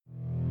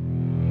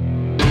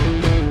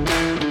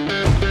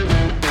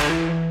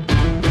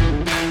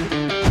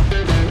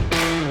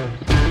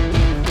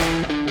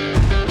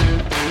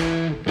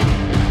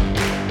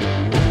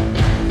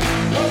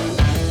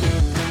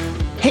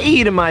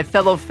Hey to my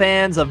fellow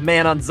fans of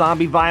Man on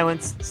Zombie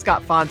Violence,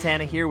 Scott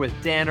Fontana here with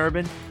Dan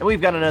Urban, and we've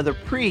got another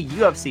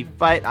pre-UFC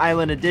Fight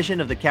Island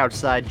edition of the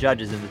Couchside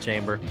Judges in the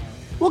chamber.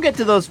 We'll get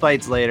to those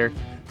fights later,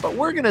 but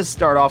we're going to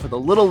start off with a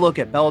little look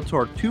at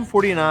Bellator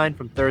 249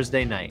 from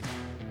Thursday night.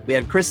 We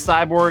had Chris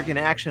Cyborg in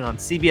action on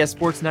CBS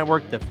Sports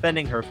Network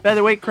defending her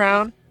featherweight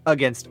crown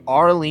against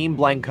Arlene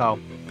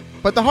Blencowe.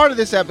 But the heart of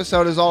this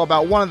episode is all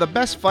about one of the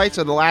best fights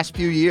of the last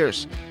few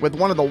years, with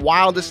one of the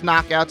wildest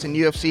knockouts in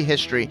UFC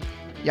history.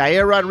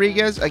 Yair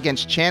Rodriguez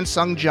against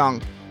Sung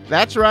Jung.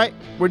 That's right,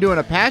 we're doing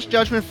a past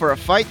judgment for a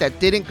fight that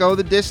didn't go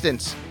the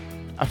distance.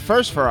 A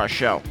first for our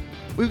show.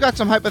 We've got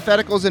some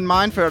hypotheticals in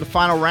mind for the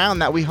final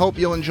round that we hope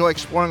you'll enjoy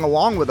exploring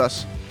along with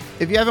us.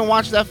 If you haven't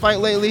watched that fight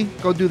lately,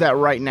 go do that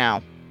right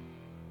now.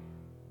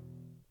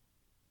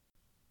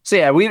 So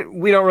yeah, we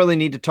don't really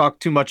need to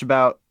talk too much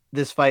about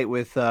this fight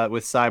with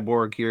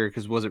Cyborg here,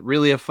 because was it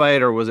really a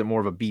fight or was it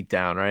more of a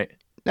beatdown, right?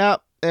 Now,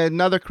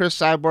 another Chris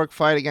Cyborg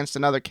fight against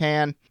another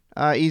can.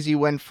 Easy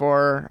win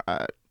for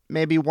her.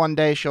 Maybe one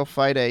day she'll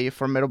fight a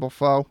formidable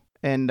foe,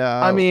 and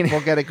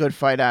we'll get a good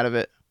fight out of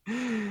it.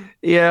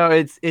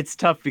 It's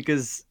tough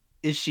because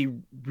is she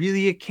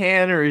really a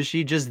can, or is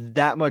she just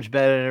that much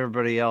better than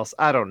everybody else?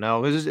 I don't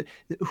know.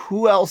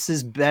 Who else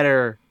is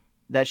better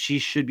that she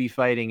should be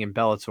fighting in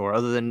Bellator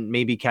other than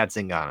maybe Kat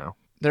Zingano?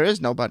 There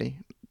is nobody.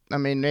 I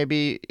mean,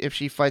 maybe if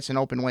she fights an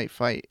open weight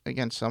fight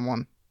against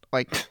someone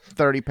like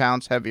 30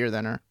 pounds heavier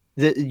than her.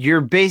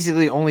 You're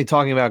basically only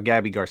talking about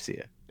Gabby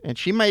Garcia. And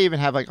she might even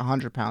have like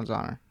 100 pounds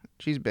on her.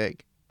 She's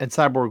big. And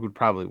Cyborg would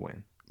probably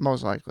win.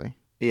 Most likely.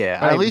 Yeah.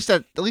 But at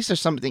least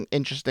there's something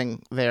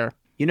interesting there.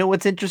 You know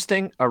what's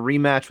interesting? A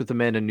rematch with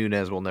Amanda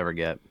Nunes we'll never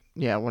get.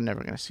 Yeah, we're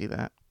never going to see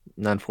that.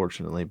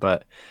 Unfortunately.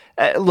 But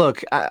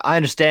look, I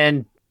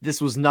understand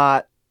this was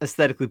not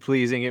aesthetically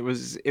pleasing. It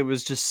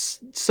was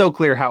just so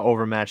clear how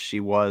overmatched she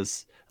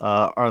was,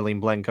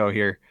 Arlene Blencowe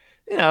here.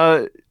 You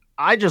know,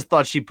 I just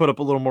thought she put up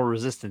a little more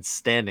resistance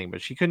standing,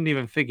 but she couldn't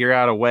even figure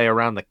out a way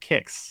around the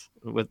kicks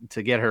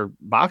to get her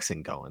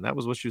boxing going. That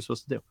was what she was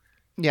supposed to do.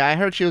 Yeah, I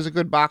heard she was a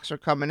good boxer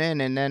coming in,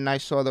 and then I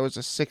saw there was a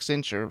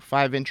 6-inch or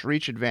 5-inch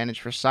reach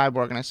advantage for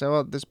Cyborg, and I said,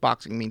 well, this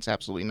boxing means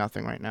absolutely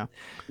nothing right now.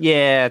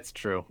 Yeah, it's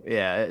true.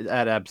 Yeah,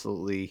 that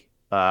absolutely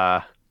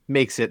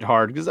makes it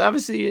hard, because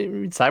obviously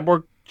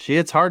Cyborg, she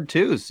hits hard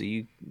too, so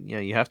you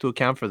have to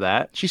account for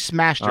that. She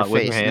smashed her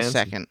face in a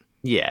second.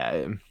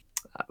 Yeah,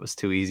 that was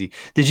too easy.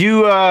 Did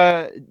you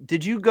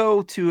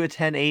go to a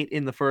 10-8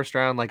 in the first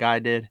round like I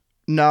did?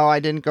 No, I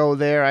didn't go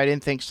there. I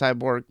didn't think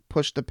Cyborg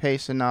pushed the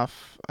pace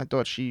enough. I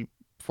thought she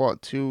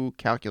fought too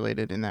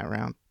calculated in that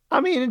round. I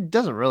mean, it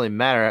doesn't really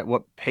matter at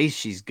what pace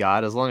she's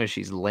got, as long as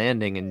she's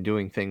landing and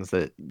doing things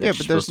that she's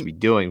supposed to be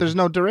doing. There's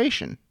no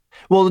duration.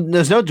 Well,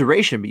 there's no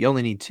duration, but you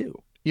only need 2.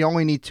 You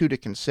only need 2 to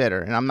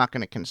consider, and I'm not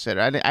going to consider.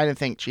 I didn't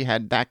think she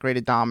had that great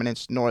of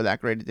dominance nor that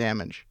great of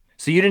damage.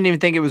 So you didn't even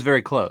think it was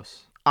very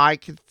close? I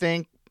could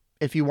think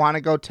if you want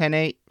to go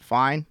 10-8,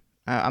 fine.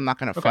 I'm not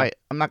going to fight.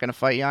 I'm not going to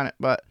fight you on it,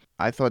 but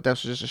I thought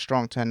this was just a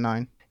strong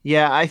 10-9.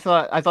 Yeah, I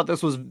thought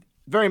this was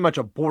very much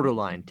a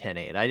borderline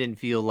 10-8. I didn't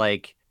feel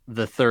like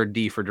the third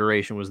D for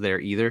duration was there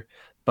either,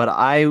 but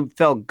I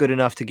felt good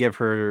enough to give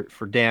her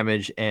for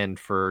damage and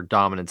for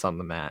dominance on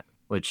the mat,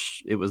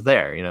 which it was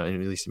there, at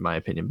least in my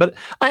opinion. But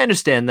I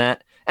understand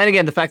that. And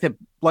again, the fact that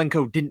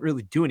Blencowe didn't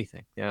really do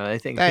anything. I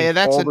think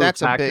that's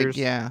a big,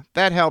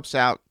 that helps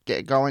out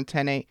going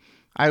 10-8.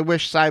 I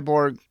wish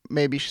Cyborg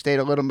maybe stayed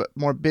a little bit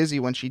more busy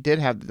when she did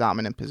have the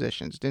dominant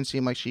positions. Didn't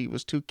seem like she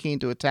was too keen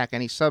to attack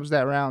any subs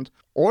that round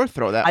or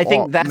throw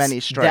many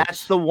strikes.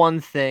 That's the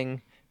one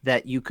thing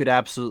that you could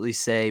absolutely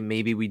say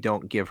maybe we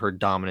don't give her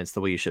dominance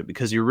the way you should,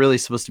 because you're really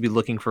supposed to be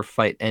looking for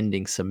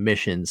fight-ending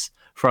submissions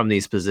from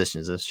these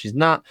positions. If she's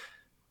not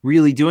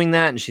really doing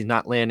that and she's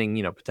not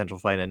landing, potential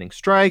fight-ending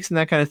strikes and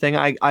that kind of thing,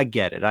 I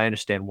get it. I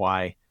understand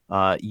why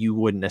you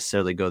wouldn't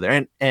necessarily go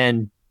there.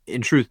 And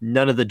in truth,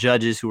 none of the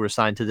judges who were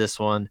assigned to this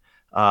one,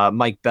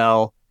 Mike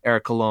Bell,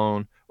 Eric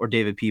Colon, or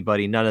David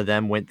Peabody, none of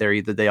them went there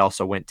either. They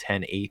also went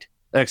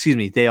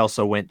 10-8. They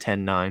also went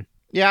 10-9.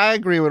 Yeah, I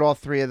agree with all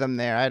 3 of them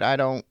there. I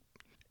don't.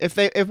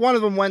 If one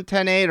of them went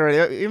 10-8, or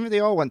even if they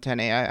all went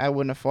 10-8, I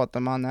wouldn't have fought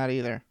them on that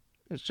either.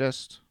 It's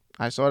just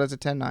I saw it as a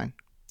 10-9.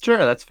 Sure,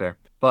 that's fair.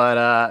 But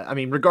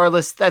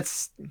regardless,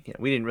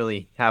 we didn't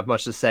really have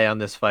much to say on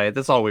this fight.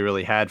 That's all we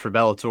really had for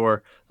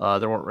Bellator.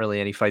 There weren't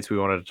really any fights we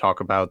wanted to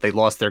talk about. They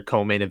lost their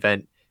co-main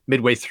event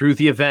midway through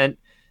the event,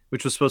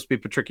 which was supposed to be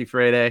Patricky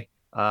Freire.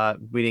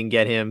 We didn't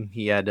get him.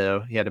 He had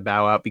to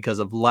bow out because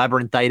of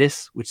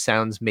labyrinthitis, which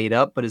sounds made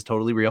up but is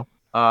totally real.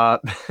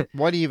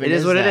 What even it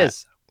is what that? It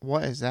is.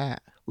 What is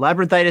that?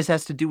 Labyrinthitis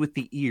has to do with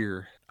the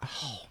ear.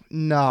 Oh,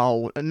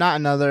 no, not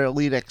another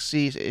Elite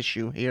XC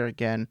issue here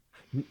again.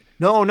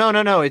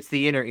 No. It's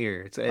the inner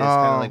ear. It's kind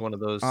of like one of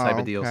those type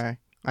of deals. Okay.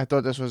 I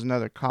thought this was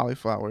another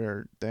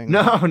cauliflower thing.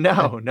 No.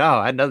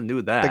 I had nothing to do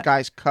with that. The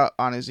guy's cut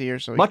on his ear,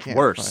 so much he can't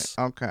worse.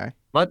 Fight. Okay.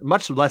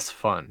 Much less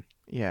fun.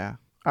 Yeah.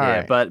 All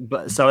right.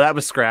 But so that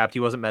was scrapped. He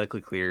wasn't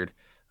medically cleared.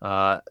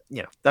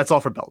 That's all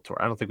for Bellator.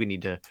 I don't think we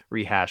need to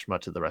rehash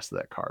much of the rest of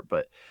that card.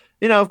 But,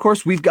 of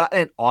course, we've got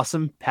an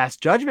awesome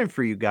past judgment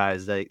for you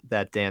guys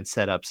that Dan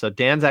set up. So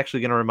Dan's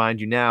actually going to remind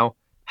you now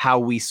how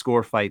we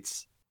score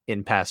fights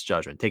in past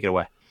judgment. Take it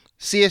away.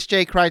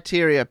 CSJ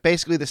criteria,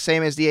 basically the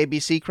same as the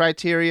ABC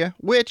criteria,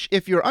 which,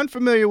 if you're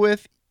unfamiliar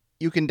with,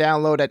 you can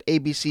download at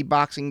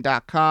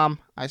abcboxing.com.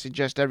 I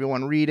suggest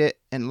everyone read it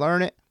and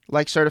learn it.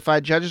 Like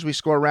certified judges, we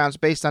score rounds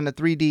based on the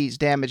 3Ds,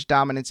 damage,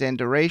 dominance, and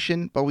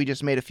duration, but we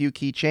just made a few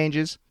key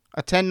changes.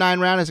 A 10-9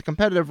 round is a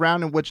competitive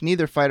round in which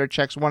neither fighter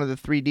checks one of the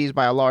 3Ds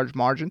by a large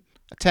margin.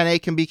 A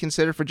 10-8 can be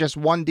considered for just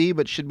 1D,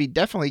 but should be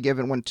definitely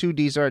given when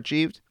 2Ds are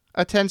achieved.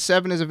 A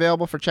 10-7 is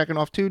available for checking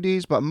off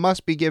 2Ds, but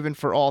must be given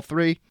for all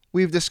 3.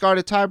 We've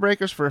discarded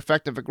tiebreakers for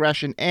effective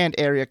aggression and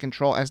area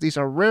control, as these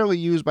are rarely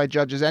used by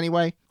judges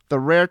anyway. The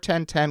rare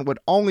 10-10 would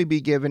only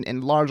be given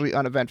in largely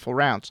uneventful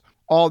rounds.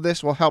 All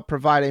this will help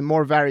provide a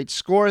more varied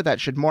score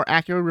that should more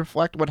accurately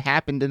reflect what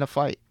happened in a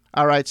fight.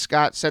 All right,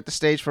 Scott, set the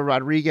stage for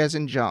Rodriguez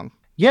and Jung.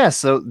 Yeah,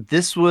 so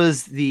this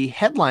was the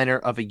headliner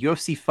of a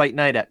UFC fight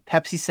night at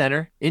Pepsi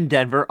Center in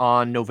Denver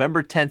on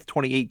November 10th,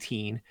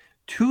 2018,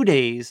 2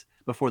 days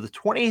before the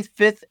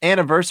 25th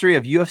anniversary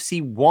of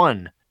UFC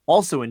 1,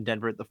 also in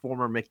Denver at the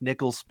former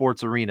McNichols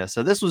Sports Arena.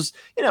 So this was,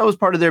 it was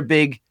part of their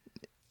big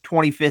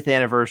 25th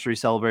anniversary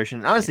celebration.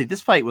 And honestly,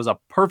 this fight was a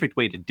perfect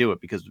way to do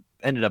it because it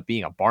ended up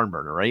being a barn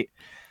burner, right?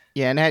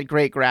 Yeah, and it had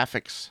great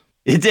graphics.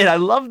 It did. I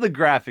love the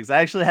graphics.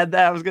 I actually had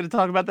that. I was going to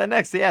talk about that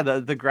next. Yeah,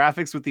 the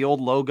graphics with the old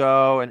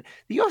logo, and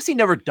the UFC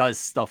never does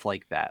stuff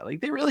like that.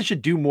 Like, they really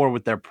should do more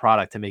with their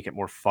product to make it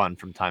more fun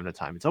from time to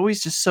time. It's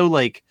always just so,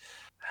 like,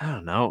 I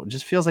don't know. It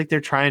just feels like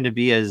they're trying to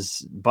be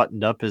as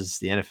buttoned up as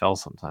the NFL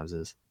sometimes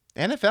is.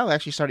 The NFL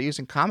actually started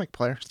using comic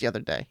players the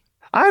other day.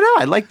 I know.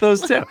 I like those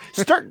too.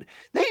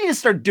 They need to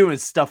start doing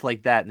stuff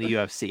like that in the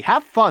UFC.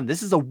 Have fun.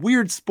 This is a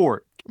weird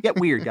sport. Get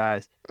weird,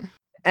 guys.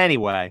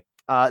 Anyway,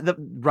 the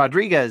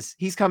Rodriguez,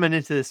 he's coming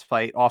into this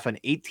fight off an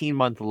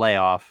 18-month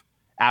layoff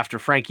after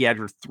Frankie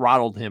Edgar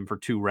throttled him for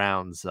 2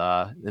 rounds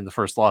in the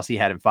first loss he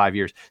had in 5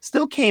 years.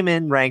 Still came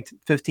in ranked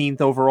 15th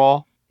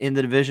overall in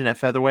the division at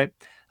featherweight,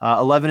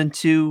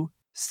 11-2.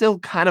 Still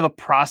kind of a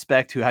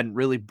prospect who hadn't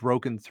really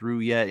broken through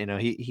yet.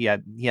 He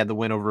had the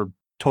win over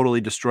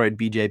totally destroyed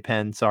BJ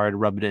Penn. Sorry to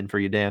rub it in for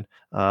you, Dan.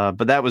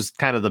 But that was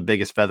kind of the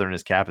biggest feather in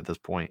his cap at this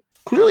point.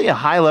 Clearly a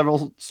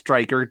high-level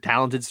striker,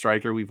 talented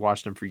striker. We've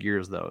watched him for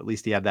years, though. At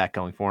least he had that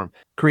going for him.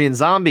 Korean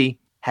Zombie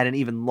had an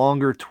even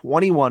longer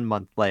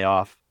 21-month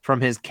layoff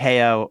from his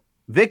KO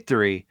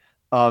victory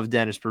of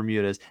Dennis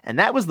Bermudez. And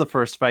that was the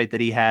first fight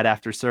that he had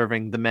after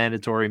serving the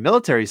mandatory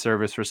military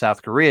service for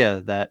South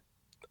Korea that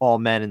all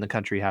men in the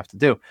country have to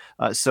do.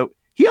 So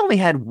he only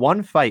had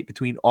one fight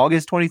between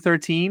August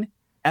 2013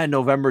 and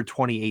November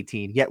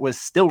 2018, yet was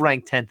still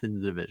ranked 10th in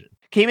the division.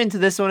 Came into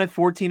this one at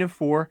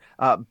 14-4,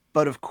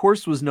 but of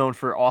course was known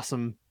for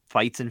awesome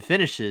fights and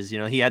finishes.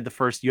 He had the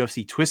first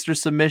UFC Twister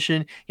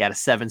submission. He had a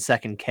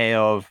 7-second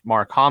KO of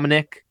Mark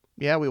Hominick.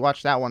 Yeah, we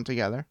watched that one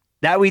together.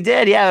 That we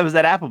did. Yeah, it was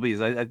at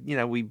Applebee's.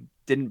 We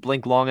didn't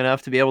blink long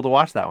enough to be able to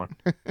watch that one.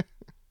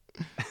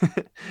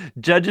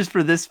 Judges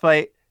for this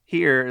fight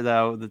here,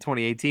 though, the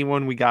 2018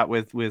 one we got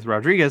with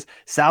Rodriguez,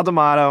 Sal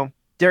D'Amato,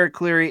 Derek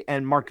Cleary,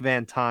 and Mark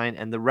Van Tine,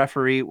 and the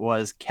referee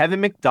was Kevin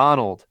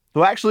McDonald,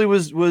 who actually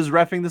was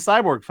reffing the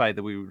Cyborg fight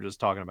that we were just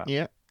talking about.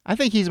 Yeah, I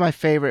think he's my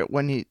favorite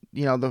when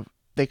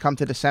they come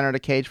to the center of the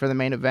cage for the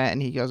main event,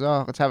 and he goes,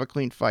 "Oh, let's have a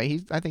clean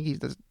fight." I think he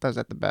does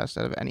that the best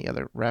out of any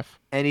other ref.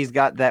 And he's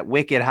got that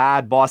wicked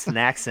high Boston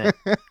accent.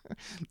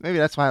 Maybe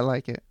that's why I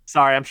like it.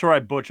 Sorry, I'm sure I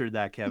butchered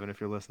that, Kevin, if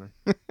you're listening.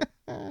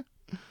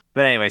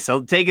 But anyway,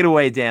 so take it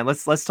away, Dan.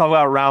 Let's talk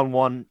about round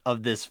 1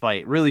 of this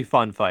fight. Really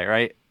fun fight,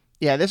 right?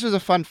 Yeah, this was a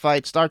fun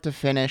fight, start to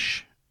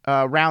finish.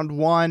 Round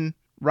 1,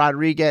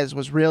 Rodriguez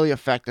was really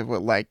effective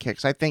with leg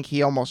kicks. I think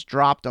he almost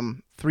dropped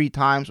him 3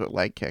 times with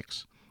leg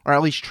kicks, or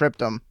at least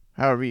tripped him,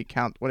 however you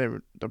count,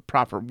 whatever the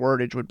proper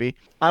wordage would be.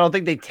 I don't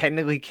think they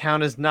technically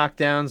count as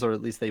knockdowns, or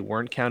at least they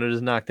weren't counted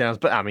as knockdowns,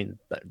 but I mean,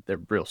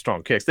 they're real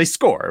strong kicks. They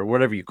score, or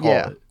whatever you call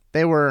it.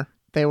 They were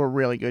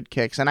really good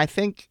kicks, and I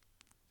think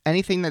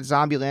anything that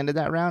Zombie landed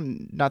that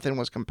round, nothing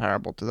was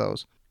comparable to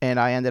those. And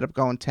I ended up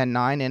going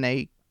 10-9 in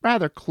a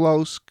rather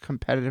close,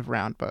 competitive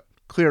round, but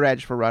clear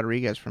edge for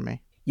Rodriguez for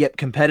me. Yep,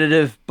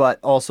 competitive, but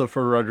also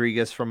for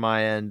Rodriguez from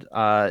my end.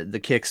 The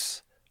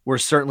kicks were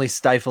certainly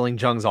stifling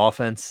Jung's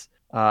offense.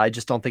 I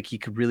just don't think he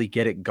could really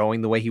get it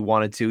going the way he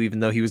wanted to, even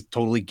though he was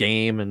totally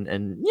game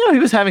and he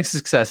was having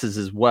successes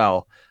as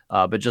well,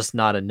 but just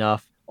not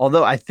enough.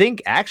 Although I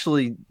think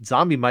actually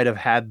Zombie might have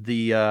had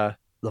the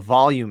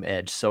volume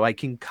edge, so I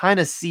can kind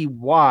of see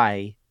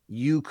why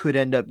you could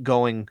end up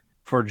going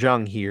for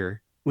Jung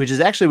here, which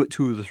is actually what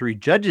 2 of the 3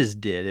 judges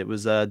did. It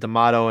was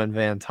D'Amato and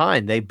Van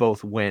Tine. They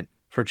both went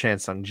for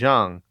Sung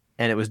Jung,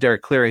 and it was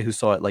Derek Cleary who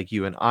saw it like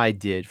you and I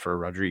did for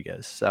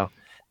Rodriguez. So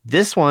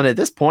this one, at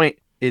this point,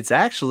 it's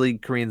actually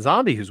Korean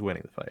Zombie who's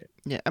winning the fight.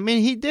 Yeah, I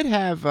mean, he did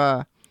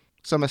have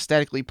some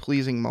aesthetically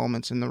pleasing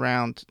moments in the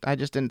round. I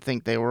just didn't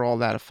think they were all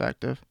that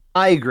effective.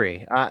 I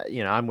agree.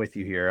 I'm with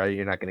you here.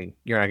 You're not gonna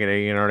get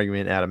an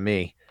argument out of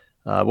me.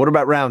 What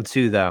about round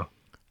 2, though?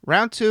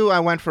 Round 2, I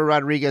went for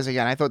Rodriguez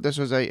again. I thought this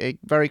was a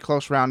very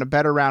close round, a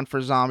better round for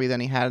Zombie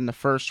than he had in the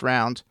first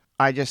round.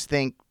 I just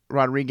think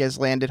Rodriguez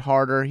landed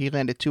harder. He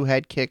landed 2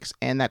 head kicks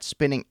and that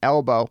spinning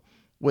elbow,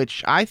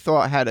 which I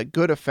thought had a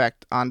good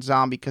effect on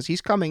Zombie because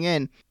he's coming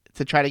in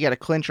to try to get a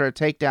clinch or a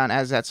takedown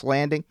as that's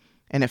landing,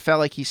 and it felt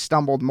like he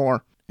stumbled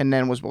more and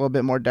then was a little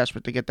bit more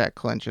desperate to get that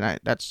clinch, and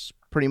that's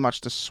pretty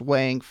much the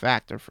swaying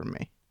factor for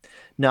me.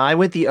 No, I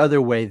went the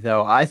other way,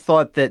 though. I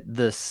thought that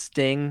the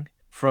sting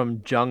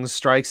from Jung's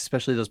strikes,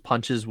 especially those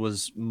punches,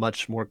 was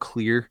much more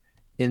clear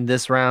in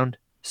this round.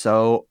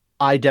 So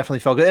I definitely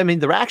felt good. I mean,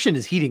 the action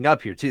is heating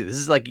up here, too. This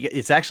is like,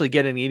 it's actually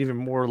getting an even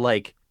more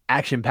like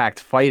action-packed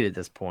fight at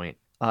this point.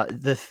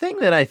 The thing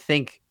that I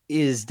think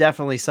is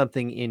definitely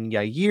something in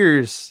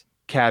Yair's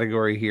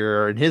category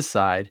here, or in his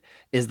side,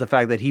 is the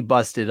fact that he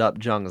busted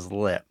up Jung's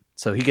lip.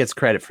 So he gets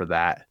credit for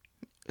that.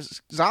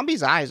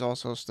 Zombie's eyes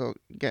also still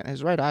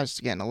his right eye's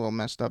getting a little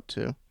messed up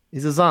too.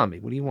 He's a zombie.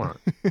 What do you want?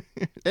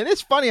 And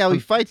it's funny how he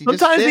fights.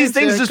 Sometimes these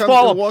things just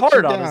fall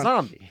apart on a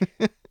zombie.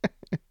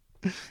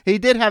 He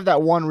did have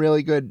that one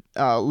really good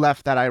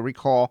left that I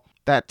recall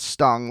that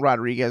stung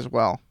Rodriguez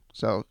well.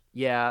 So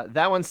yeah,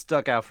 that one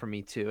stuck out for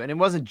me too. And it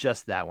wasn't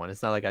just that one.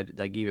 It's not like I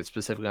gave it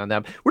specifically on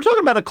that. We're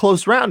talking about a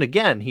close round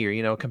again here,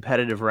 a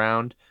competitive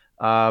round.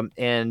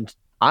 And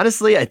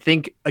honestly, I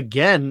think,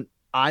 again,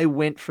 I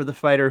went for the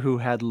fighter who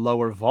had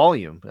lower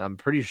volume. I'm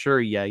pretty sure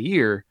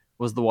Yair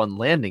was the one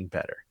landing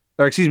better.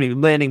 Or excuse me,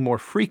 landing more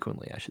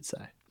frequently, I should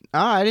say.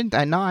 I didn't.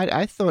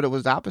 I thought it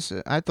was the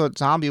opposite. I thought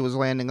Zombie was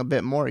landing a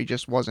bit more. He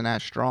just wasn't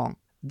as strong.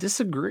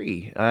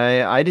 Disagree.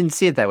 I didn't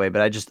see it that way,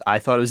 but I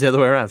thought it was the other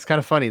way around. It's kind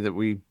of funny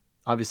that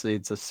obviously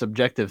it's a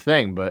subjective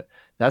thing, but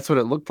that's what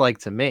it looked like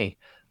to me.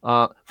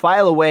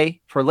 File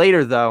away for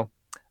later, though.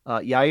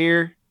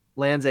 Yair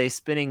lands a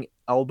spinning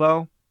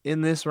elbow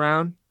in this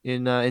round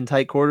in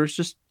tight quarters.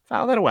 Just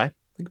file that away.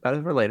 Think about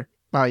it for later.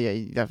 Oh yeah,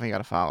 you definitely got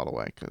to file it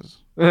away because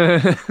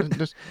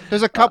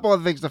there's a couple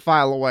of things to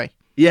file away.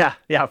 Yeah,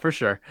 for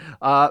sure.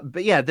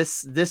 But yeah,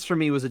 this for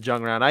me was a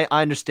Jung round. I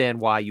understand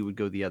why you would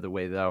go the other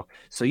way though.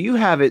 So you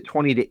have it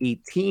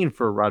 20-18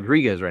 for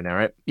Rodriguez right now,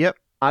 right? Yep.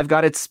 I've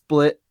got it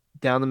split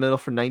down the middle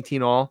for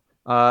 19 all.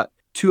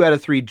 2 out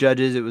of 3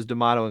 judges, it was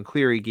D'Amato and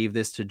Cleary, gave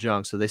this to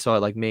Jung, so they saw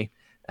it like me.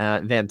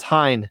 Van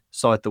Tine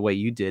saw it the way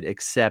you did,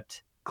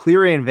 except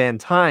Cleary and Van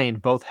Tine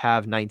both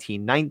have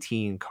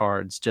 19-19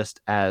 cards, just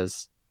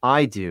as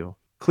I do.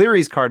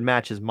 Cleary's card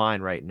matches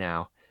mine right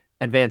now,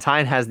 and Van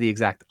Tine has the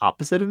exact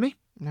opposite of me.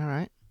 All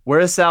right.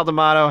 Whereas Sal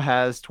D'Amato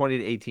has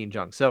 20-18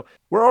 Jung. So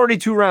we're already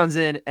 2 rounds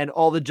in, and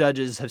all the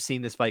judges have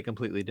seen this fight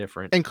completely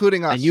different.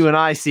 Including us. And you and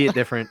I see it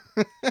different.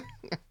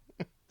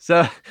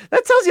 So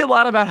that tells you a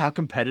lot about how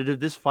competitive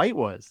this fight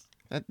was.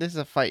 This is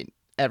a fight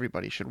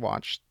everybody should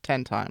watch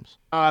 10 times.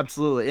 Oh,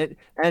 absolutely.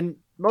 And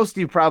most of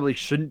you probably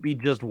shouldn't be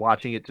just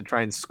watching it to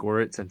try and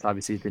score it, since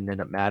obviously it didn't end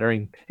up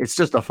mattering. It's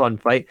just a fun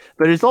fight.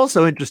 But it's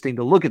also interesting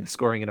to look at the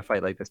scoring in a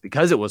fight like this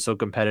because it was so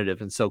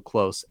competitive and so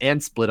close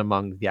and split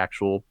among the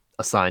actual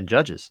assigned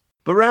judges.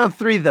 But round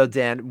 3, though,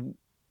 Dan,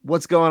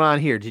 what's going on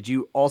here? Did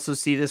you also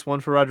see this one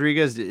for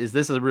Rodriguez? Is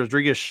this a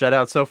Rodriguez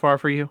shutout so far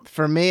for you?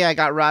 For me, I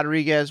got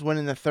Rodriguez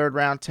winning the 3rd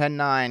round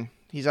 10-9.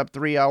 He's up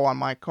 3-0 on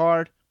my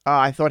card.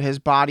 I thought his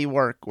body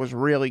work was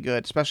really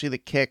good, especially the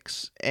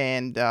kicks,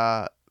 and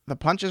the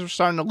punches were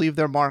starting to leave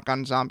their mark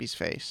on Zombie's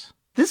face.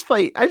 This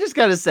fight, I just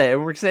got to say,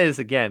 and we're saying this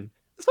again,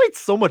 this fight's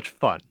so much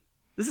fun.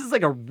 This is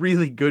like a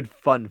really good,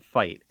 fun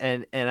fight.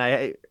 And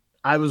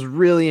I was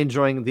really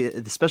enjoying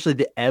especially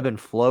the ebb and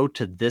flow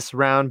to this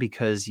round,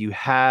 because you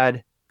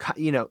had,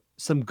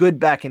 some good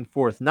back and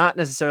forth. Not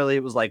necessarily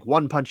it was like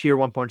one punch here,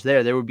 one punch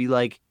there. There would be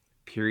like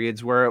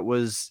periods where it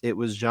was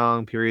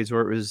Jung, periods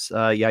where it was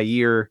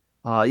Yair.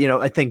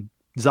 I think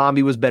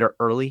Zombie was better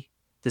early,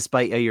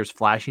 despite Yair's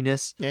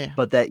flashiness. Yeah.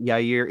 But that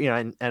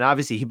Yair, and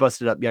obviously he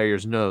busted up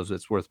Yair's nose.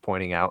 It's worth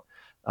pointing out.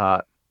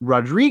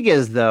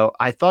 Rodriguez, though,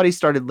 I thought he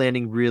started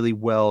landing really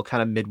well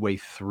kind of midway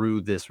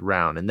through this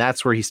round. And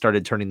that's where he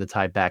started turning the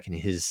tide back in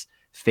his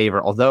favor.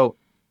 Although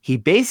he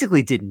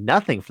basically did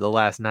nothing for the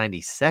last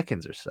 90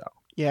 seconds or so.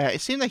 Yeah,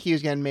 it seemed like he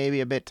was getting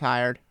maybe a bit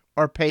tired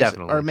or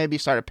maybe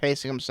started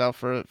pacing himself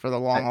for the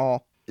long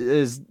haul.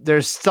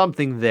 There's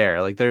something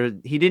there. Like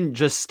he didn't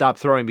just stop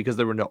throwing because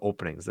there were no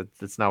openings.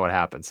 That's not what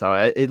happened. So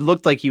it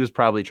looked like he was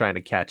probably trying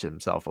to catch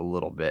himself a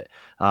little bit.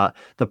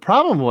 The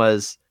problem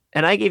was,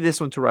 and I gave this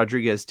one to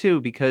Rodriguez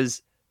too,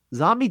 because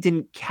Zombie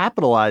didn't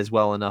capitalize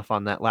well enough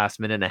on that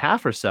last minute and a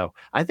half or so.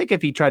 I think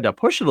if he tried to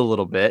push it a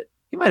little bit,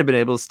 he might have been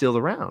able to steal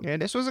the round. Yeah,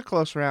 this was a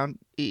close round.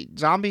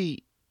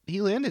 Zombie,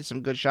 he landed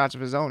some good shots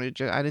of his own. I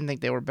didn't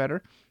think they were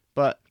better.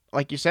 But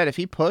like you said, if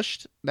he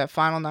pushed that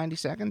final 90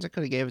 seconds, I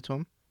could have gave it to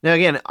him. Now,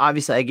 again,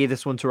 obviously, I gave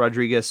this one to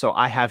Rodriguez, so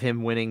I have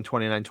him winning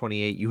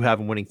 29-28. You have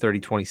him winning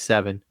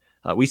 30-27.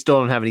 We still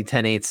don't have any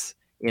 10-8s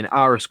in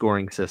our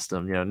scoring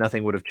system.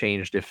 Nothing would have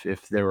changed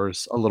if there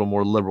was a little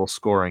more liberal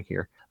scoring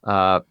here.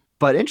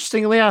 But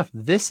interestingly enough,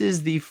 this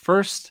is the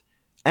first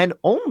and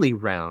only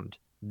round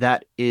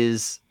that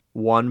is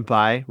won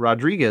by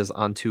Rodriguez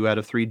on 2 out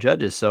of 3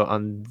 judges. So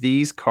on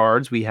these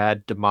cards, we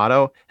had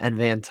D'Amato and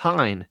Van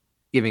Tine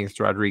giving it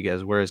to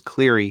Rodriguez, whereas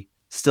Cleary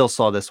still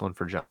saw this one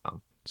for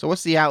Jung. So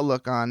what's the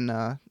outlook on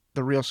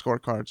the real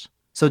scorecards?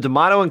 So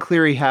D'Amato and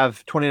Cleary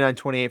have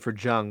 29-28 for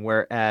Jung,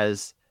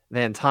 whereas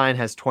Van Tine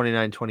has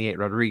 29-28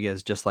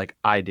 Rodriguez, just like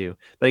I do.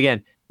 But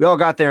again, we all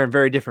got there in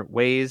very different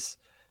ways.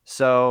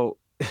 So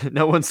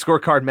no one's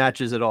scorecard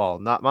matches at all.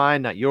 Not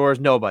mine, not yours,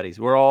 nobody's.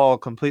 We're all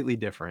completely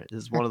different.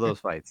 This is one of those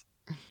fights.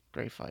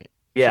 Great fight.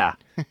 Yeah.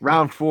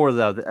 Round 4,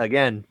 though,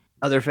 again,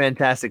 other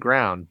fantastic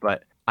round.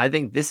 But I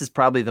think this is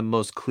probably the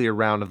most clear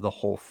round of the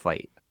whole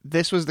fight.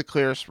 This was the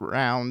clearest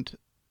round.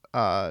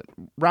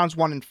 Rounds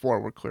 1 and 4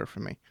 were clear for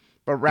me.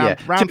 But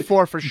round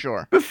 4 for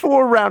sure.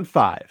 Before round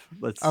 5.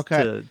 Let's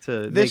okay.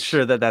 to make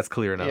sure that that's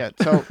clear enough. Yeah,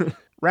 so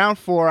round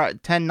 4,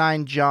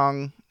 10-9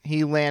 Jung.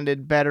 He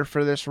landed better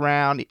for this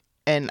round.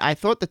 And I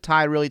thought the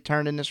tide really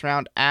turned in this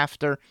round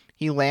after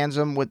he lands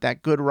him with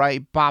that good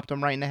right, bopped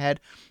him right in the head.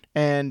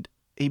 And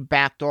he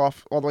backed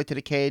off all the way to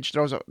the cage.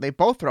 They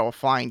both throw a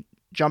flying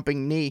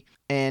jumping knee.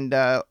 And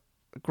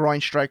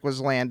groin strike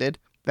was landed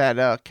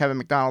that Kevin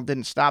McDonald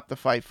didn't stop the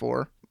fight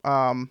for.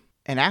 And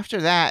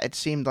after that, it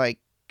seemed like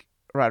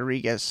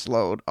Rodriguez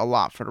slowed a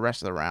lot for the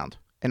rest of the round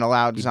and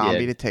allowed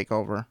Zombie to take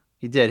over.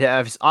 He did.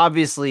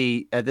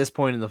 Obviously, at this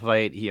point in the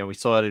fight, we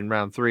saw it in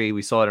round 3.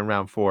 We saw it in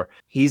round 4.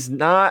 He's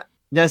not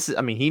necessarily.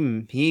 I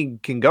mean, he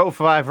can go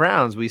 5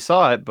 rounds. We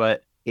saw it,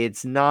 but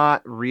it's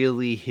not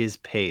really his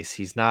pace.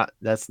 He's not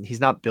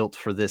built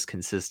for this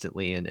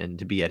consistently and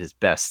to be at his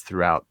best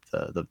throughout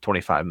the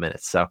 25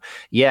 minutes. So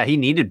yeah, he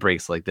needed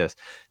breaks like this.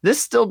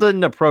 This still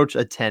didn't approach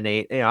a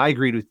 10-8. I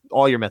agreed with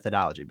all your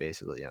methodology.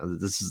 Basically,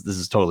 this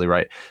is totally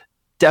right.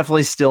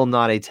 Definitely still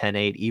not a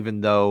 10-8,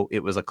 even though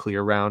it was a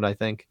clear round, I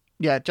think.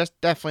 Yeah, just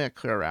definitely a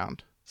clear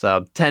round.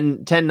 So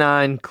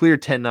 10-9, clear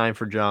 10-9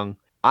 for Jung.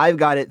 I've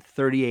got it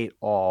 38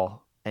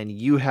 all, and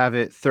you have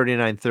it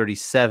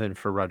 39-37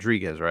 for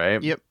Rodriguez,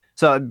 right? Yep.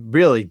 So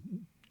really,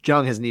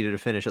 Jung has needed a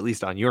finish, at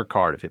least on your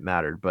card, if it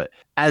mattered. But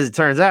as it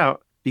turns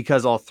out,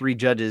 because all 3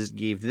 judges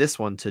gave this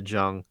one to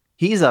Jung,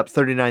 he's up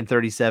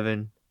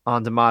 39-37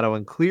 on D'Amato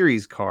and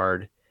Cleary's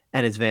card,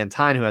 and it's Van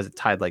Tine who has it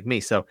tied like me.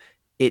 So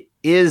it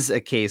is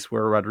a case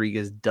where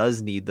Rodriguez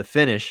does need the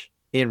finish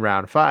in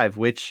round 5,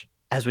 which,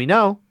 as we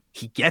know,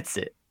 he gets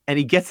it. And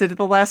he gets it at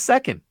the last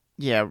second.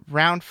 Yeah,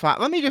 round 5.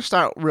 Let me just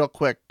start real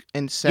quick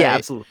and say, yeah,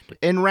 absolutely.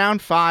 In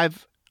round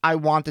 5, I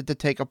wanted to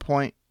take a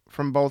point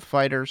from both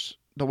fighters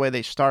the way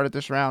they started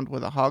this round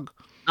with a hug.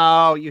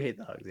 Oh, you hate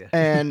the hugs, yeah.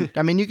 And,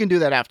 I mean, you can do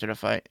that after the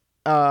fight.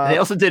 They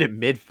also did it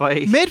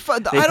mid-fight.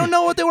 I don't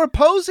know what they were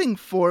posing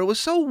for. It was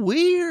so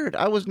weird.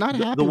 I was not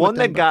happy. The one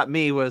that got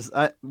me was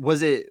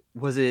it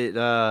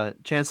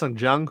Chan Sung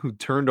Jung who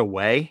turned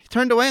away? He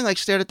turned away and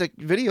stared at the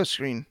video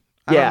screen.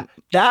 Yeah,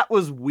 that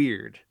was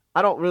weird.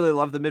 I don't really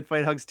love the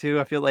mid-fight hugs too.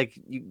 I feel like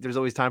there's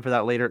always time for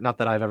that later. Not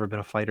that I've ever been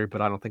a fighter,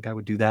 but I don't think I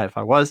would do that if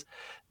I was.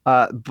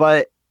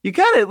 But you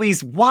gotta at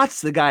least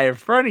watch the guy in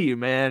front of you,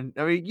 man.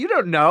 I mean, you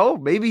don't know.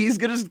 Maybe he's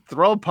gonna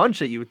throw a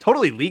punch at you.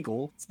 Totally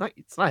legal. It's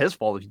not his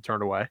fault if you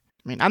turned away. I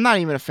mean, I'm not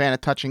even a fan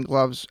of touching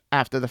gloves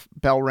after the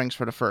bell rings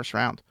for the first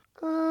round.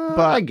 But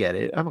I get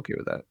it. I'm okay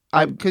with that.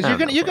 Because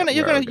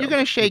you're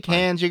gonna shake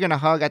hands. You're gonna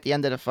hug at the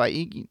end of the fight.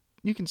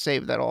 You can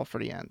save that all for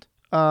the end.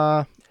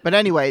 But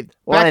anyway,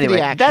 back to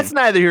the action. That's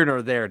neither here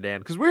nor there, Dan,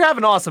 because we're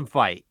having an awesome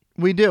fight.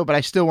 We do, but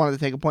I still wanted to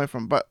take a point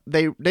from them. But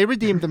they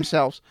redeemed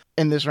themselves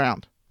in this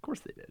round. Of course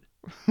they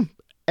did.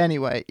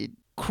 Anyway,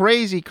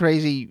 crazy,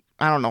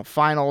 I don't know,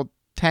 final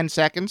 10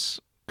 seconds,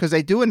 because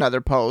they do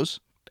another pose,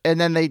 and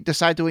then they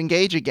decide to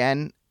engage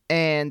again,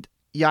 and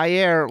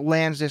Yair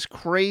lands this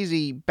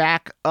crazy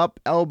back up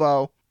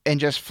elbow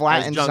and just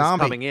flattens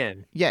Zombie. Coming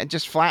in. Yeah, it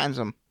just flattens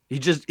him.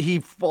 He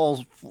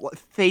falls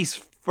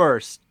face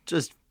first,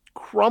 just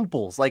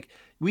crumples. Like,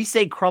 we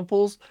say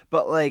crumples,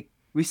 but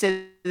we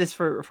say this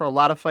for a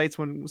lot of fights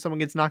when someone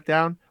gets knocked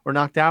down or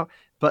knocked out,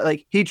 but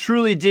he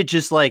truly did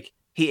just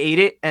he ate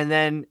it, and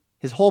then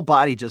his whole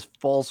body just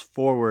falls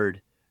forward,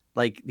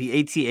 like the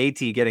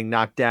AT-AT getting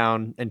knocked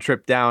down and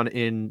tripped down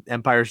in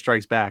Empire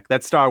Strikes Back.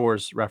 That's Star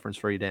Wars reference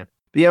for you, Dan.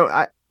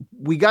 But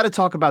we got to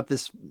talk about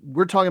this.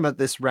 We're talking about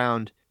this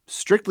round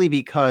strictly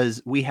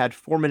because we had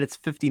 4 minutes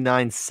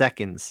 59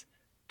 seconds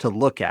to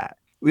look at.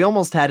 We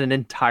almost had an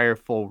entire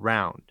full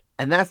round.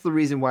 And that's the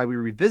reason why we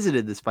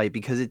revisited this fight,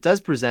 because it does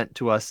present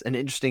to us an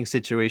interesting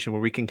situation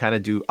where we can kind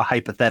of do a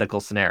hypothetical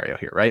scenario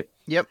here, right?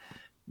 Yep.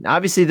 Now,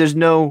 obviously, there's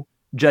no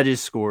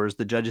judges' scores.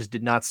 The judges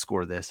did not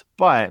score this.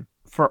 But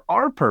for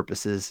our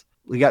purposes,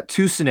 we got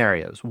 2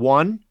 scenarios.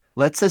 One,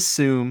 let's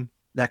assume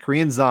that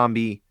Korean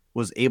Zombie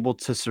was able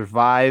to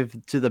survive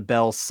to the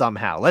bell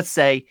somehow. Let's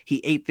say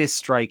he ate this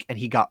strike and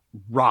he got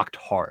rocked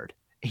hard.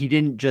 He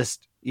didn't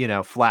just,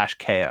 flash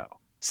KO.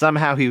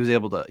 Somehow he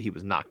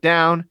was knocked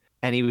down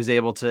and he was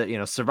able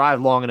to,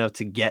 survive long enough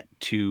to get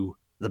to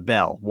the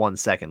bell 1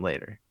 second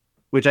later,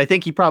 which I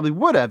think he probably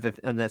would have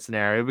in that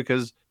scenario,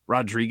 because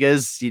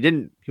Rodriguez, he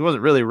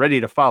wasn't really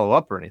ready to follow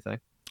up or anything.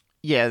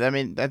 Yeah, I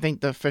mean, I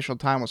think the official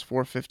time was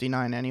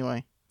 4:59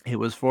 anyway. It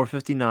was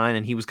 4:59,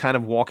 and he was kind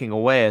of walking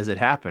away as it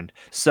happened.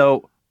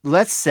 So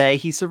let's say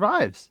he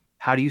survives.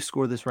 How do you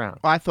score this round?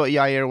 Well, I thought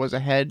Yair was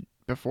ahead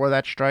before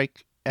that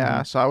strike,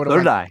 Mhm. so I would have So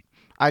did went.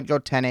 I. I'd go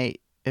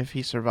 10-8 if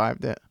he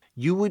survived it.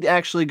 You would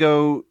actually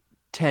go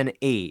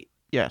 10-8.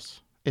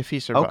 Yes, if he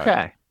survived.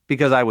 Okay,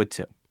 because I would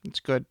too. It's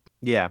good.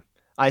 Yeah.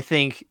 I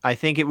think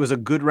it was a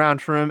good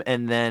round for him,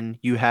 and then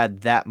you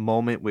had that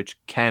moment which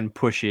can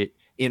push it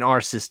in our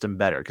system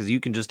better because you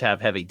can just have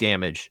heavy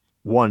damage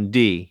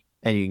 1D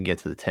and you can get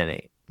to the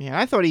 10-8 Yeah,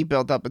 I thought he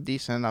built up a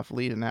decent enough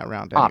lead in that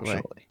round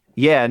anyway. optionally.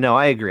 Yeah, no,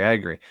 I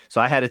agree. So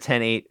I had a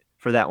 10-8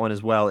 for that one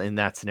as well in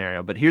that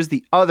scenario. But here's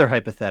the other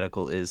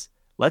hypothetical is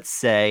let's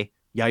say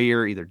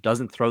Yair either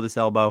doesn't throw this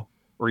elbow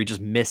or he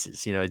just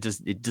misses.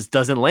 It just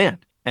doesn't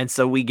land. And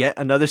so we get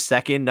another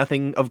second,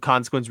 nothing of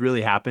consequence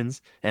really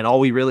happens. And all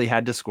we really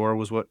had to score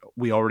was what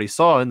we already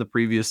saw in the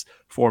previous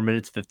 4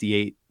 minutes,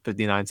 58,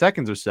 59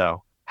 seconds or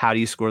so. How do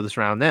you score this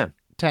round then?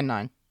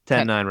 10-9.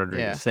 10-9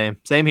 Rodriguez. Yeah.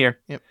 Same here.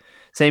 Yep.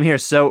 Same here.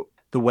 So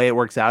the way it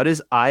works out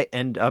is I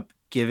end up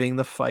giving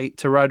the fight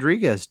to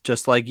Rodriguez,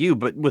 just like you,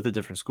 but with a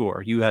different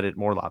score. You had it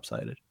more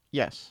lopsided.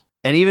 Yes.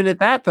 And even at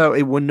that, though,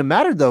 it wouldn't have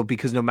mattered, though,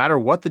 because no matter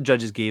what the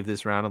judges gave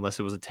this round, unless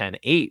it was a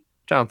 10-8, which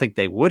I don't think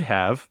they would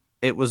have,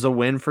 it was a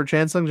win for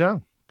Chan Sung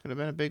Jung. Could have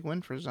been a big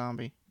win for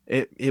Zombie.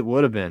 It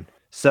would have been.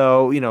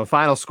 So,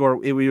 final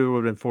score, it would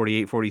have been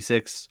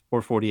 48-46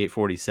 or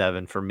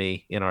 48-47 for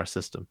me in our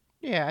system.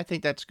 Yeah, I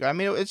think that's good. I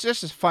mean, it's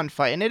just a fun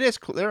fight, and it is.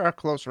 There are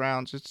close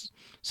rounds. It's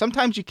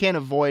sometimes you can't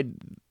avoid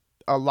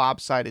a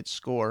lopsided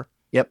score.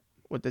 Yep.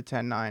 With the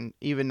 10-9,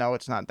 even though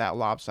it's not that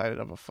lopsided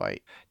of a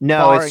fight.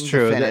 No, it's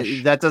true.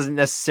 That doesn't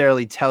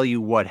necessarily tell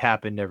you what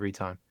happened every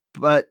time.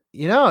 But,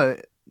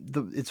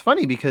 it's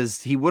funny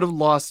because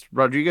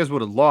Rodriguez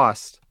would have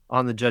lost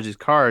on the judges'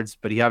 cards,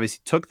 but he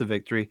obviously took the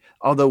victory,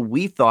 although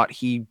we thought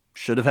he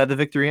should have had the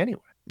victory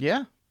anyway.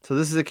 Yeah. So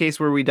this is a case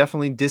where we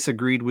definitely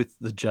disagreed with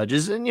the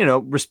judges, and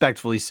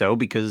respectfully so,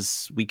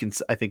 because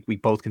I think we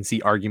both can see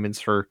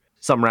arguments for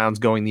some rounds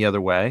going the other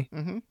way.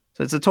 Mm-hmm.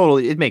 So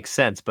it makes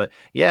sense. But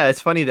yeah,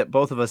 it's funny that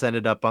both of us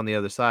ended up on the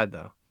other side,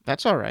 though.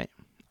 That's all right.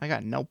 I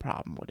got no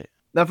problem with it.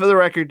 Now, for the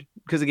record,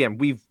 because again,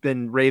 we've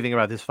been raving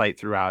about this fight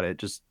throughout it,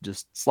 just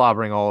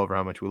slobbering all over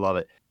how much we love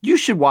it. You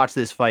should watch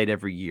this fight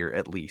every year,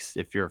 at least,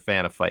 if you're a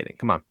fan of fighting.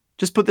 Come on.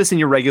 Just put this in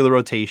your regular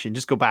rotation.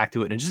 Just go back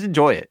to it and just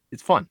enjoy it.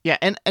 It's fun. Yeah,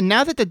 and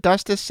now that the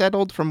dust has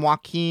settled from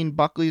Joaquin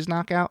Buckley's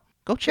knockout,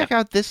 go check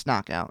out this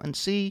knockout and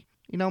see,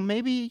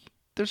 maybe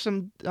there's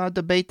some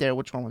debate there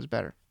which one was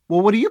better. Well,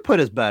 what do you put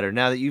as better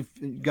now that you've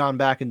gone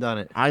back and done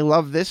it? I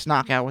love this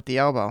knockout with the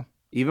elbow.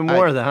 Even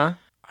more of that, huh?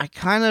 I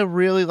kind of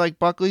really like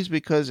Buckley's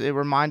because it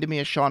reminded me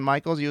of Shawn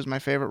Michaels. He was my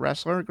favorite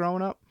wrestler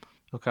growing up.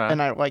 Okay.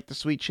 And I like the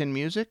sweet chin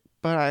music.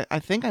 But I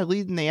think I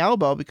lead in the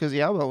elbow because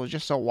the elbow was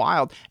just so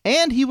wild.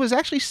 And he was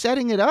actually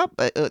setting it up,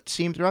 it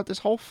seemed, throughout this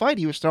whole fight.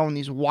 He was throwing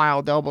these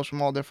wild elbows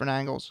from all different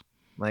angles.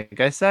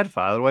 Like I said,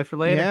 file it away for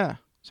later. Yeah.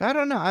 So I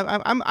don't know.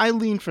 I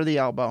lean for the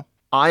elbow.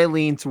 I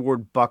lean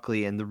toward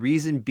Buckley, and the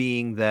reason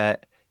being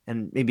that,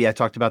 and maybe I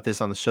talked about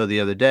this on the show the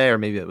other day, or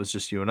maybe it was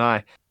just you and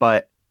I,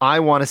 but I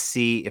want to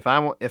see if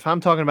I'm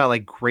talking about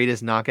like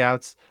greatest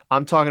knockouts,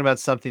 I'm talking about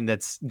something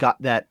that's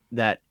got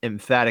that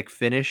emphatic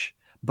finish,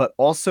 but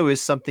also is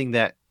something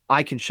that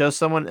I can show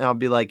someone and I'll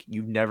be like,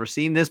 you've never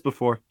seen this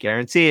before.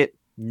 Guarantee it.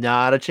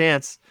 Not a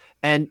chance.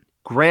 And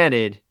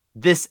granted,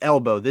 this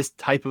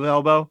type of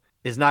elbow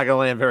is not going to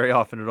land very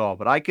often at all,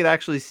 but I could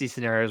actually see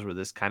scenarios where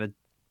this kind of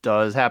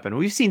does happen.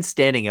 We've seen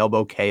standing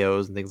elbow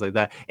KOs and things like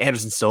that.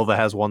 Anderson Silva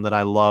has one that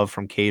I love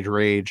from Cage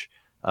Rage.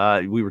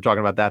 We were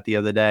talking about that the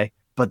other day,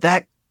 but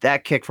that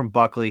kick from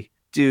Buckley,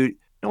 dude,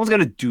 no one's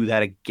going to do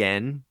that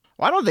again.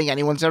 Well, I don't think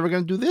anyone's ever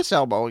going to do this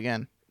elbow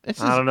again.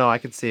 I don't know. I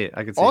could see it.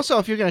 Also,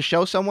 if you're going to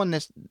show someone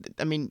this,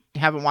 you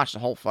haven't watched the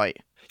whole fight.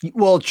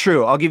 Well,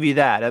 true. I'll give you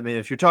that. I mean,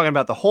 if you're talking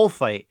about the whole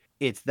fight,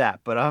 it's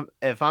that. But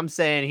if I'm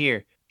saying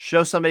here,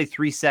 show somebody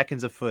 3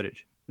 seconds of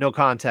footage. No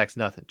context,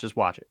 nothing. Just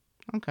watch it.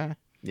 Okay.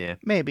 Yeah.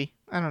 Maybe.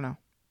 I don't know.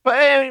 But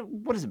I mean,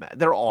 what does it matter?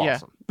 They're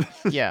awesome.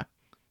 Yeah.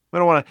 We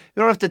don't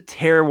have to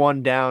tear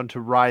one down to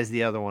rise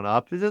the other one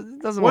up. It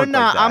doesn't work like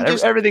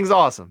that. Everything's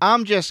awesome.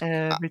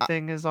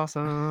 Everything is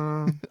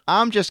awesome.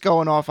 I'm just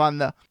going off on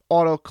the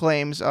auto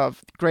claims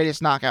of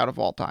greatest knockout of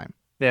all time.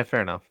 Yeah,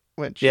 fair enough.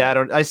 Which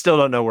I still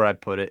don't know where I'd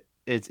put it.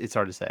 It's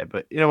hard to say,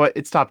 but you know what?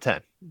 It's top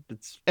 10.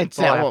 I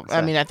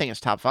think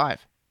it's top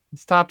 5.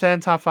 It's top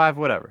 10, top 5,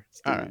 whatever.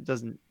 It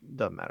doesn't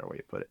matter where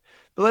you put it.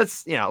 But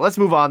let's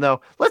move on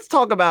though. Let's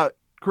talk about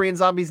Korean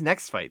Zombie's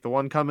next fight, the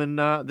one coming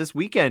this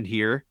weekend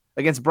here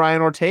against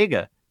Brian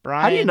Ortega.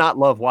 How do you not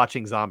love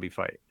watching Zombie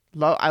fight?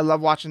 I love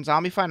watching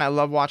Zombie fight, and I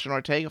love watching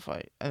Ortega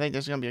fight. I think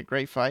this is going to be a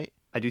great fight.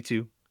 I do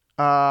too.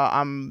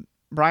 Brian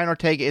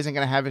Ortega isn't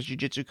going to have his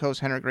jiu-jitsu coach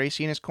Henrik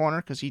Gracie in his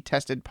corner because he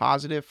tested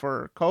positive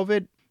for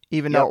COVID.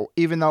 Even though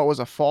it was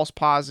a false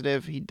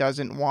positive, he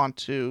doesn't want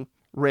to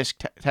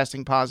risk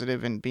testing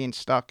positive and being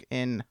stuck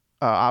in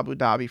Abu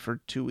Dhabi for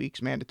 2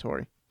 weeks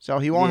mandatory. So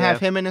he won't have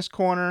him in his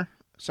corner.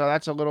 So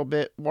that's a little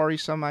bit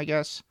worrisome, I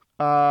guess.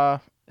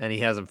 And he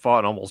hasn't fought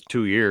in almost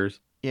 2 years.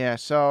 Yeah,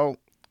 so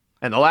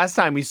And the last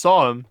time we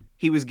saw him,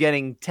 he was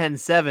getting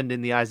 10-7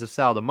 in the eyes of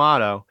Sal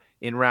D'Amato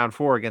in round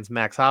 4 against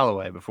Max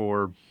Holloway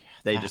before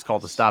they just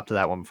called a stop to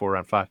that one before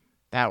round 5.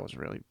 That was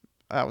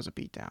a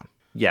beatdown.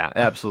 Yeah,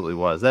 absolutely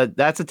was.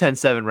 That's a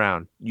 10-7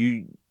 round.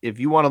 If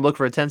you want to look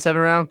for a 10-7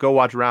 round, go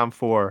watch round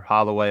 4,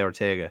 Holloway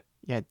Ortega.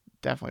 Yeah,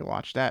 definitely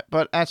watch that.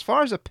 But as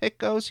far as a pick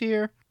goes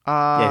here,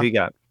 yeah, who you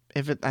got?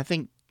 I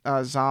think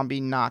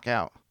Zombie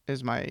knockout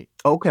is my.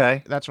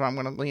 Okay. That's where I'm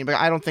going to lean, but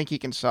I don't think he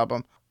can sub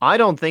him. I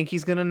don't think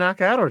he's going to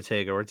knock out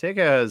Ortega.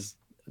 Ortega has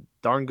a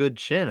darn good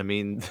chin. I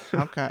mean,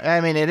 okay.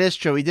 I mean, it is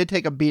true. He did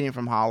take a beating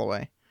from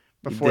Holloway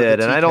before he did,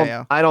 the TKO.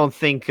 and I don't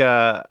think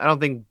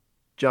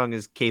Jung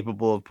is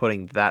capable of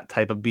putting that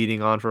type of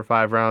beating on for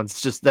 5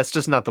 rounds. That's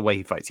just not the way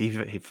he fights. He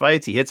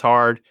fights, he hits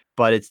hard,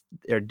 but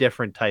they're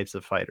different types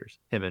of fighters,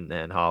 him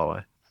and Holloway.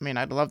 I mean,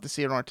 I'd love to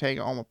see an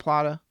Ortega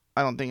omoplata.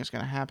 I don't think it's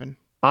going to happen.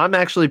 I'm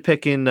actually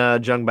picking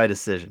Jung by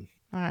decision.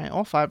 All right,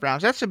 all 5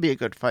 rounds. That should be a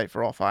good fight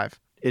for all 5.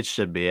 It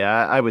should be.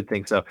 I would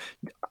think so.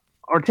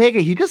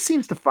 Ortega, he just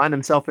seems to find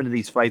himself into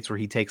these fights where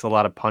he takes a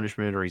lot of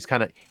punishment, or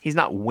he's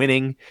not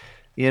winning,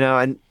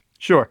 and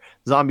sure,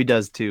 Zombie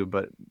does too,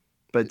 but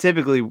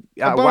typically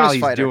while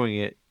he's doing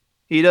it,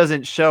 he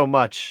doesn't show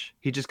much.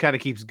 He just kind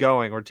of keeps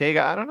going.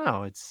 Ortega, I don't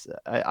know.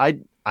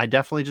 I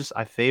definitely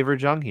I favor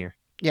Jung here.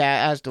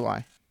 Yeah, as do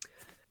I.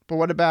 But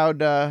what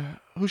about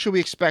who should we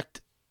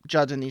expect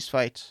judging these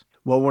fights?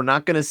 Well, we're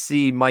not going to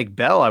see Mike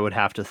Bell, I would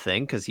have to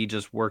think, because he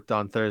just worked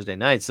on Thursday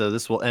night. So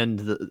this will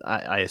end,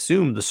 I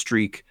assume, the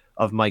streak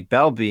of Mike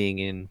Bell being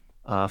in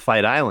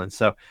Fight Island.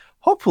 So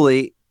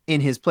hopefully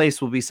in his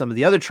place will be some of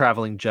the other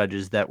traveling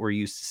judges that we're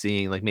used to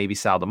seeing, like maybe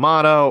Sal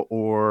D'Amato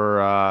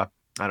or, I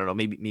don't know,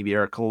 maybe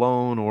Eric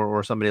Colon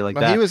or somebody like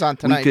that. He was on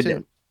tonight,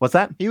 too. What's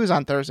that? He was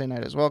on Thursday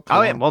night as well.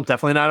 Colon. Oh, yeah. Well,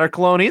 definitely not Eric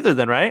Colon either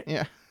then, right?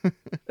 Yeah.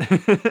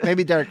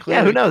 Maybe Derek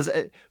Cleary. Yeah, who knows?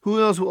 Who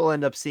knows what we'll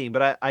end up seeing?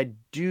 But I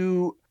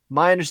do...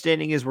 My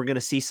understanding is we're going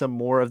to see some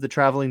more of the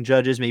traveling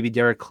judges, maybe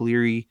Derek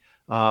Cleary,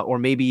 or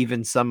maybe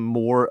even some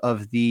more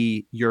of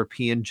the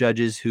European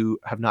judges who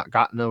have not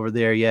gotten over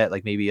there yet,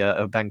 like maybe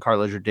a Ben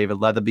Cartlidge or David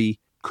Leatherby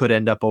could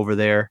end up over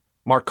there,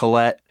 Mark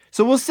Collette.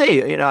 So we'll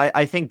see.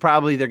 I think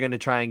probably they're going to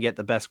try and get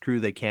the best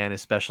crew they can,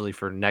 especially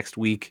for next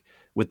week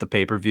with the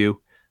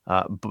pay-per-view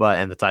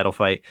and the title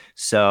fight.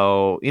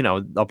 So,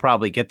 they'll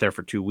probably get there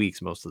for 2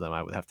 weeks, most of them,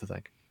 I would have to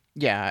think.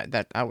 Yeah,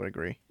 that I would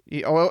agree.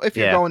 If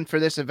you're going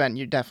for this event,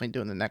 you're definitely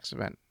doing the next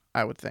event,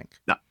 I would think.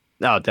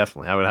 No,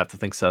 definitely. I would have to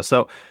think so.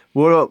 So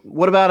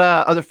what about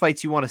other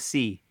fights you want to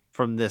see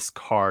from this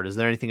card? Is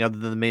there anything other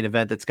than the main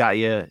event that's got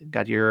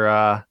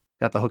the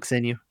hooks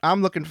in you?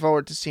 I'm looking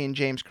forward to seeing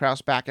James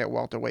Krause back at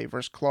welterweight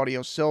versus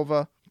Claudio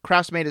Silva.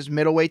 Krause made his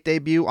middleweight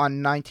debut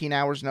on 19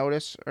 hours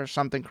notice or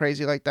something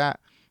crazy like that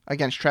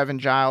against Trevin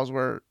Giles,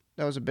 where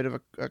that was a bit of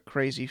a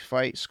crazy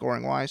fight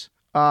scoring-wise.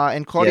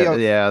 And Claudio...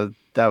 Yeah,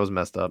 that was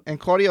messed up. And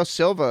Claudio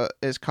Silva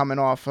is coming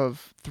off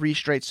of 3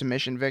 straight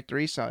submission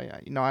victories. So,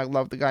 I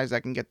love the guys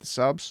that can get the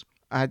subs.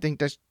 I think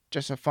that's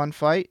just a fun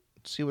fight.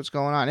 See what's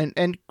going on.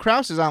 And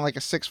Krause is on like a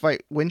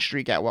 6-fight win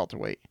streak at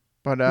welterweight.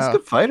 But he's a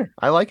good fighter.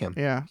 I like him.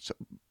 Yeah. So,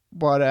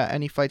 but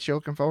any fights you're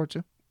looking forward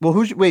to? Well,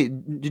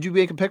 did you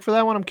make a pick for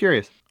that one? I'm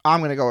curious.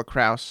 I'm going to go with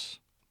Krause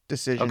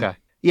decision. Okay.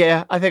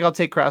 Yeah, I think I'll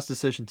take Krause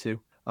decision too.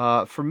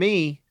 For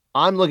me,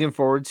 I'm looking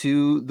forward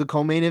to the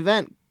co-main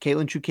event.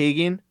 Caitlin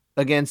Chookagian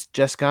against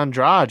Jessica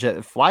Andrade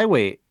at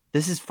flyweight.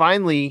 This is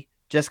finally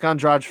Jessica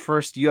Andrade's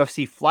first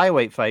UFC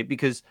flyweight fight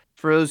because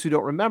for those who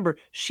don't remember,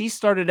 she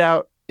started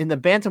out in the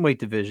bantamweight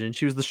division.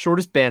 She was the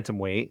shortest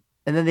bantamweight,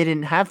 and then they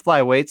didn't have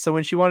flyweight, so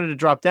when she wanted to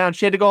drop down,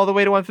 she had to go all the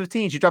way to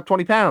 115. She dropped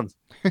 20 pounds.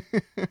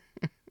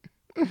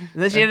 And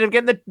then she ended up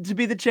getting to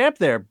be the champ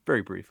there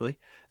very briefly.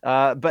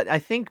 But I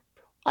think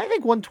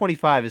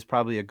 125 is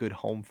probably a good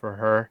home for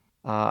her.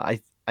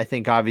 I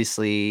think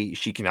obviously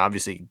she can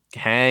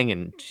hang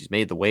and she's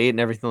made the weight and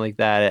everything like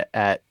that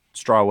at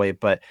strawweight,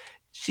 but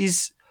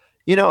she's,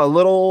 a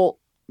little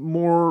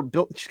more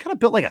built. She's kind of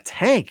built like a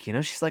tank,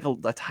 she's like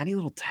a tiny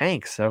little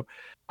tank. So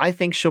I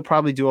think she'll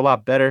probably do a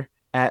lot better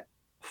at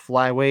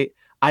flyweight.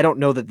 I don't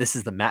know that this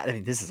is the match. I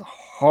mean, this is a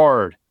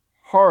hard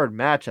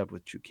matchup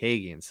with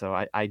Chookagian. So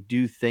I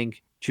do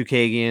think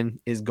Chookagian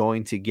is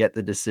going to get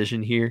the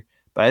decision here,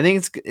 but I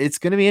think it's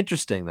going to be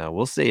interesting though.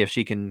 We'll see if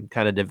she can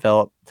kind of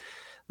develop.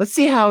 Let's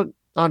see how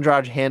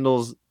Andrade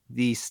handles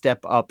the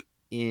step up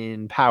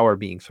in power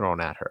being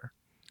thrown at her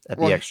at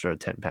the extra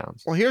 10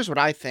 pounds. Well, here's what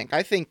I think.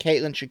 I think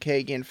Caitlin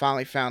Chookagian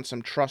finally found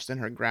some trust in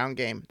her ground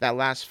game. That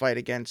last fight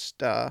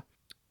against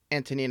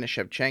Antonina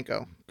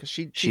Shevchenko. Because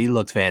she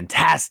looked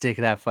fantastic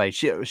in that fight.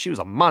 She was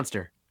a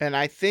monster. And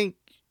I think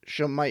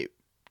she might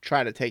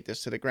try to take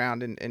this to the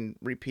ground and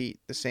repeat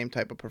the same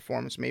type of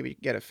performance. Maybe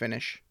get a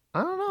finish.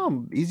 I don't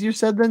know. Easier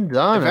said than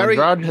done.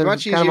 Andrade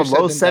has kind of a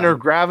low center of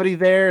gravity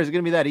there. Is it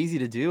going to be that easy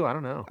to do? I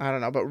don't know.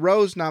 But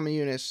Rose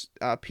Namajunas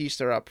pieced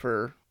her up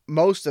for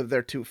most of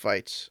their 2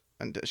 fights.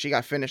 And she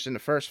got finished in the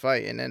first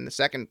fight. And then the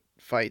second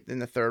fight in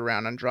the 3rd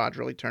round, Andrade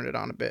really turned it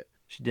on a bit.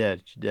 She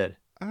did.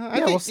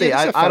 We'll see.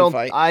 I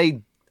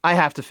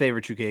have to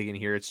favor Chookagian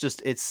here.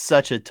 It's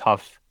such a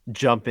tough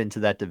jump into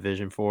that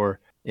division for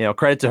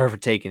credit to her for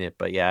taking it.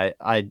 But yeah,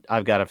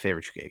 I've got to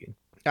favor Chukagian.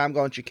 I'm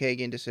going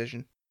Chukagian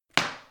decision.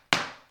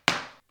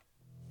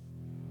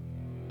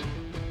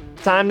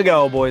 Time to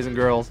go, boys and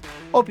girls.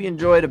 Hope you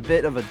enjoyed a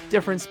bit of a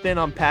different spin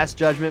on Past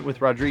Judgment with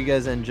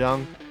Rodriguez and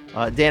Jung.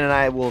 Dan and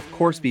I will, of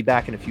course, be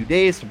back in a few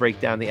days to break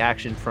down the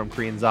action from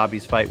Korean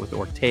Zombie's fight with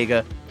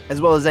Ortega,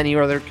 as well as any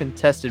other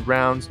contested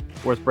rounds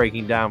worth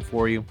breaking down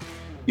for you.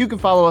 You can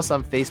follow us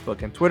on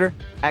Facebook and Twitter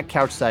at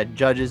Couchside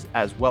Judges,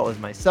 as well as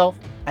myself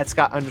at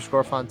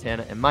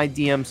Scott_Fontana, and my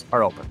DMs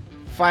are open.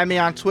 Find me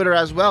on Twitter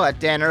as well at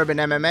Dan Urban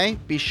MMA.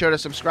 Be sure to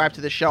subscribe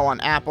to the show on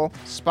Apple,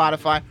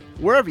 Spotify,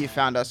 wherever you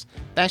found us.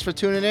 Thanks for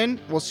tuning in.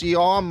 We'll see you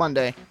all on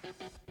Monday.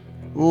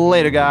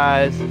 Later,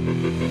 guys.